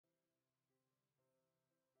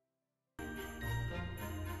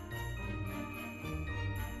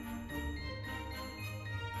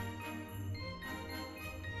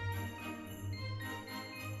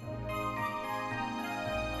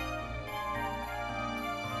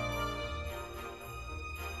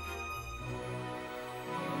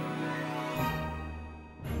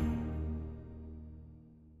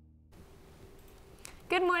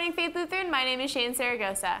Good morning, Faith Lutheran. My name is Shane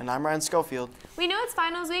Saragosa. And I'm Ryan Schofield. We know it's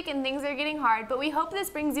finals week and things are getting hard, but we hope this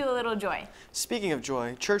brings you a little joy. Speaking of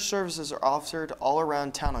joy, church services are offered all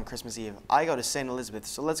around town on Christmas Eve. I go to St. Elizabeth,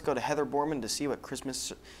 so let's go to Heather Borman to see what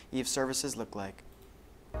Christmas Eve services look like.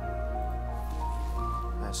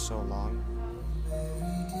 That's so long.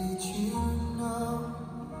 Did you know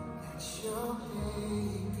that your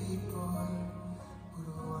baby boy would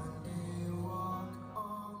one day walk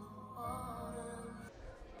on water?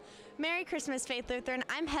 Merry Christmas, Faith Lutheran.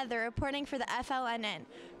 I'm Heather, reporting for the FLNN.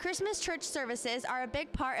 Christmas church services are a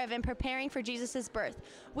big part of in preparing for Jesus' birth.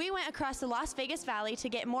 We went across the Las Vegas Valley to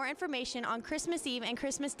get more information on Christmas Eve and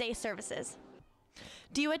Christmas Day services.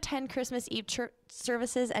 Do you attend Christmas Eve church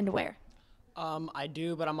services and where? I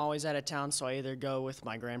do, but I'm always out of town, so I either go with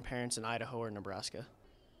my grandparents in Idaho or Nebraska.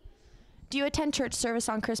 Do you attend church service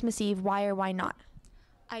on Christmas Eve? Why or why not?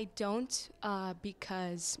 I don't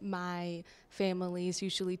because my family is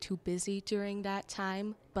usually too busy during that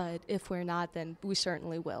time, but if we're not, then we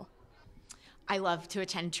certainly will. I love to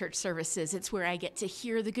attend church services. It's where I get to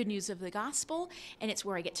hear the good news of the gospel, and it's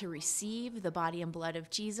where I get to receive the body and blood of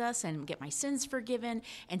Jesus and get my sins forgiven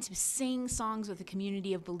and to sing songs with a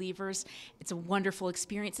community of believers. It's a wonderful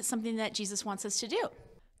experience. It's something that Jesus wants us to do.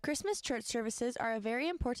 Christmas church services are a very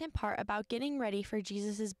important part about getting ready for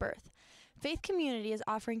Jesus' birth. Faith Community is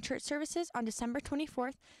offering church services on December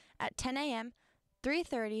 24th at 10 a.m.,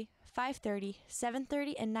 3:30, 5:30,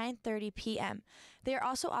 7:30, and 9:30 p.m. They are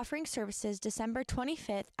also offering services December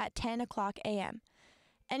 25th at 10 o'clock a.m.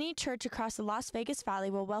 Any church across the Las Vegas Valley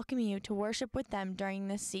will welcome you to worship with them during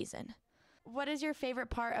this season. What is your favorite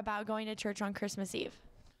part about going to church on Christmas Eve?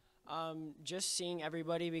 Just seeing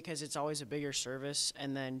everybody because it's always a bigger service,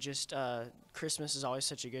 and then just Christmas is always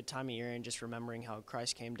such a good time of year, and just remembering how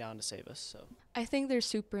Christ came down to save us. So I think they're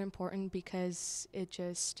super important because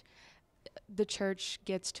the church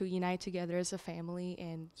gets to unite together as a family,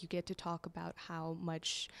 and you get to talk about how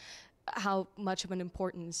much of an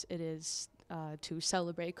importance it is to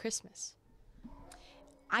celebrate Christmas.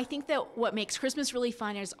 I think that what makes Christmas really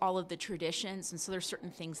fun is all of the traditions, and so there's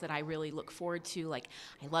certain things that I really look forward to, like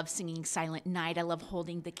I love singing Silent Night, I love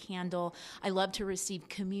holding the candle, I love to receive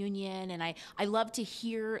communion, and I love to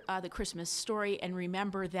hear the Christmas story and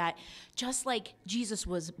remember that just like Jesus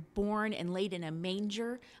was born and laid in a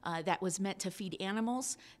manger that was meant to feed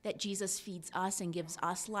animals, that Jesus feeds us and gives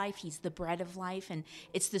us life. He's the bread of life, and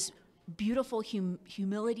it's this beautiful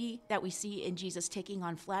humility that we see in Jesus taking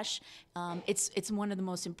on flesh. It's one of the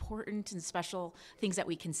most important and special things that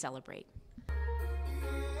we can celebrate.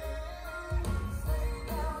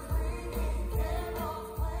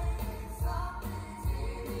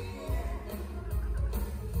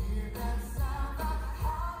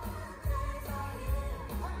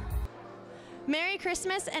 Merry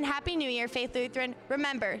Christmas and Happy New Year, Faith Lutheran.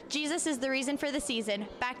 Remember, Jesus is the reason for the season.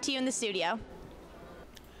 Back to you in the studio.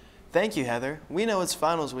 Thank you, Heather. We know it's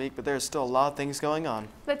finals week, but there's still a lot of things going on.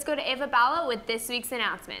 Let's go to Ava Bala with this week's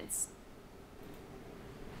announcements.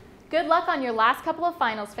 Good luck on your last couple of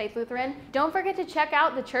finals, Faith Lutheran. Don't forget to check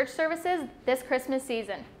out the church services this Christmas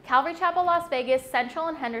season. Calvary Chapel Las Vegas, Central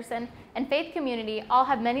and Henderson, and Faith Community all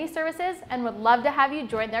have many services and would love to have you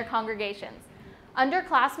join their congregations.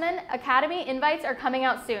 Underclassmen Academy invites are coming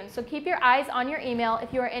out soon, so keep your eyes on your email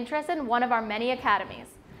if you are interested in one of our many academies.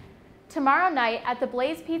 Tomorrow night at the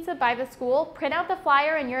Blaze Pizza by the school, print out the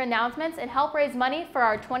flyer and your announcements and help raise money for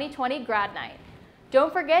our 2020 grad night.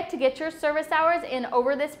 Don't forget to get your service hours in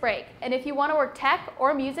over this break. And if you want to work tech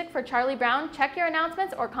or music for Charlie Brown, check your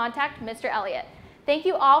announcements or contact Mr. Elliott. Thank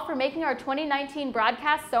you all for making our 2019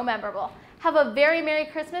 broadcast so memorable. Have a very Merry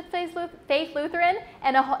Christmas, Faith Lutheran,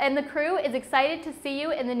 and the crew is excited to see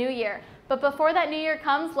you in the new year. But before that new year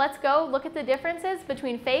comes, let's go look at the differences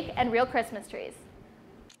between fake and real Christmas trees.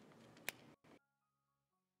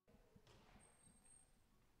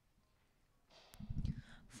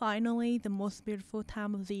 Finally, the most beautiful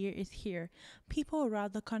time of the year is here. People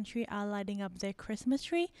around the country are lighting up their Christmas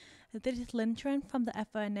tree. This is Lynn Tran from the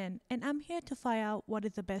FLNN, and I'm here to find out what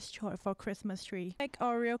is the best choice for Christmas tree. Fake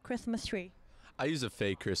or real Christmas tree? I use a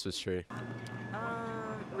fake Christmas tree.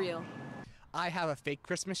 Real. I have a fake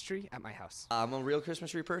Christmas tree at my house. I'm a real Christmas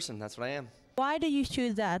tree person. That's what I am. Why do you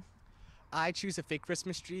choose that? I choose a fake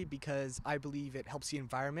Christmas tree because I believe it helps the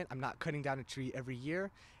environment. I'm not cutting down a tree every year,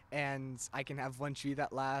 and I can have one tree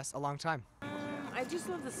that lasts a long time. I just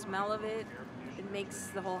love the smell of it. It makes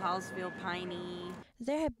the whole house feel piney.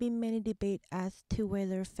 There have been many debates as to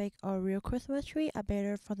whether fake or real Christmas tree are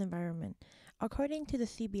better for the environment. According to the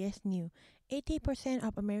CBS News, 80%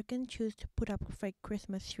 of Americans choose to put up a fake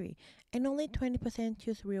Christmas tree, and only 20%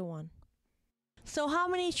 choose real one. So how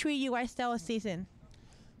many trees you guys sell a season?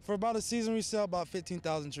 For about a season, we sell about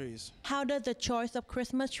 15,000 trees. How does the choice of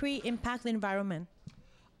Christmas tree impact the environment?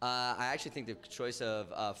 I actually think the choice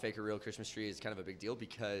of fake or real Christmas tree is kind of a big deal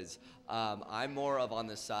because I'm more of on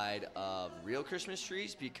the side of real Christmas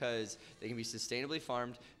trees because they can be sustainably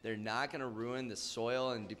farmed. They're not going to ruin the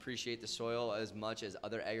soil and depreciate the soil as much as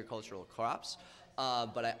other agricultural crops.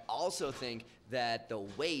 But I also think that the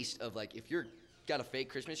waste of, like, if you're got a fake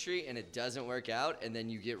Christmas tree and it doesn't work out and then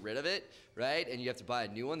you get rid of it, right, and you have to buy a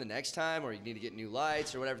new one the next time, or you need to get new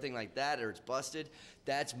lights or whatever thing like that, or it's busted,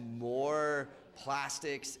 that's more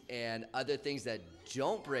plastics and other things that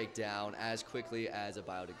don't break down as quickly as a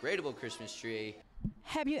biodegradable Christmas tree.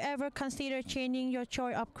 Have you ever considered changing your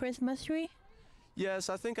choice of Christmas tree? Yes,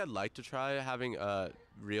 I think I'd like to try having a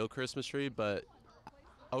real Christmas tree, but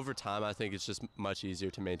over time I think it's just much easier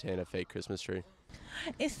to maintain a fake Christmas tree.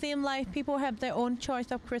 It seems like people have their own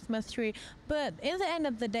choice of Christmas tree, but in the end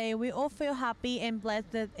of the day, we all feel happy and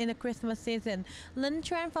blessed in the Christmas season. Lynn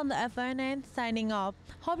Tran from the FLNN signing off.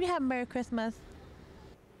 Hope you have a Merry Christmas.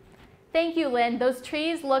 Thank you, Lynn. Those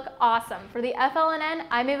trees look awesome. For the FLNN,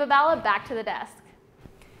 I'm Ava Balla, back to the desk.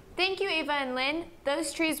 Thank you, Ava and Lynn.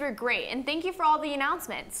 Those trees were great, and thank you for all the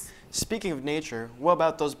announcements. Speaking of nature, what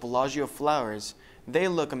about those Bellagio flowers? They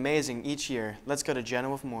look amazing each year. Let's go to Jenna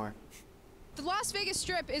with more. The Las Vegas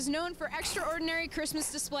Strip is known for extraordinary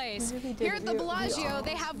Christmas displays. Here at the Bellagio,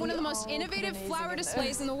 they have one of the most innovative flower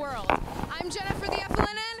displays in the world. I'm Jenna for the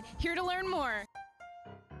FLNN, here to learn more.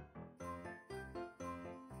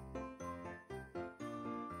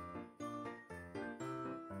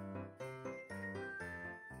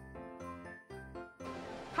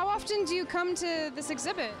 How often do you come to this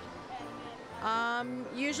exhibit?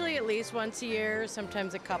 Usually at least once a year,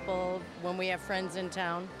 sometimes a couple when we have friends in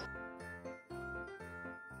town.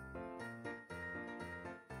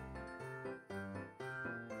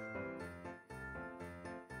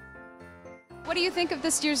 What do you think of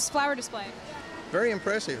this year's flower display? Very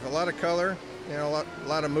impressive. A lot of color, you know, a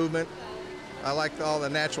lot of movement. I like all the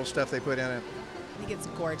natural stuff they put in it. I think it's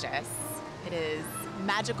gorgeous. It is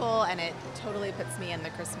magical and it totally puts me in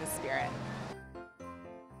the Christmas spirit.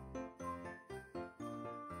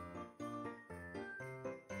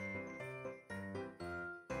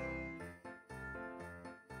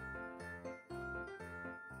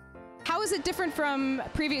 How is it different from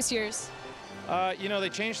previous years? You know, they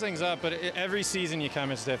change things up, but every season you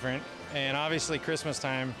come, it's different. And obviously Christmas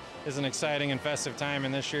time is an exciting and festive time,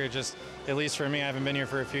 and this year just, at least for me, I haven't been here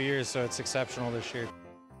for a few years, so it's exceptional this year.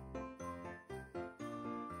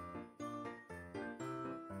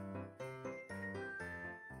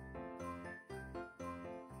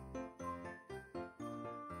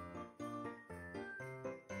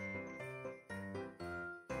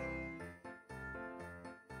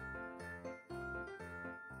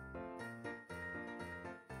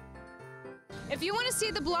 If you want to see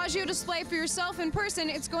the Bellagio display for yourself in person,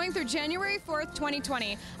 it's going through January 4th,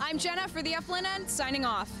 2020. I'm Jenna for the FLNN, signing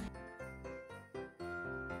off.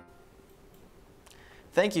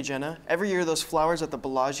 Thank you, Jenna. Every year those flowers at the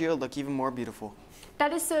Bellagio look even more beautiful.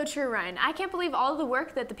 That is so true, Ryan. I can't believe all the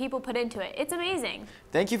work that the people put into it. It's amazing.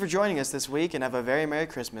 Thank you for joining us this week and have a very Merry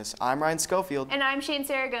Christmas. I'm Ryan Schofield. And I'm Shane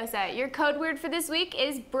Saragosa. Your code word for this week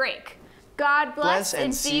is break. God bless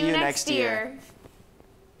and see you next year.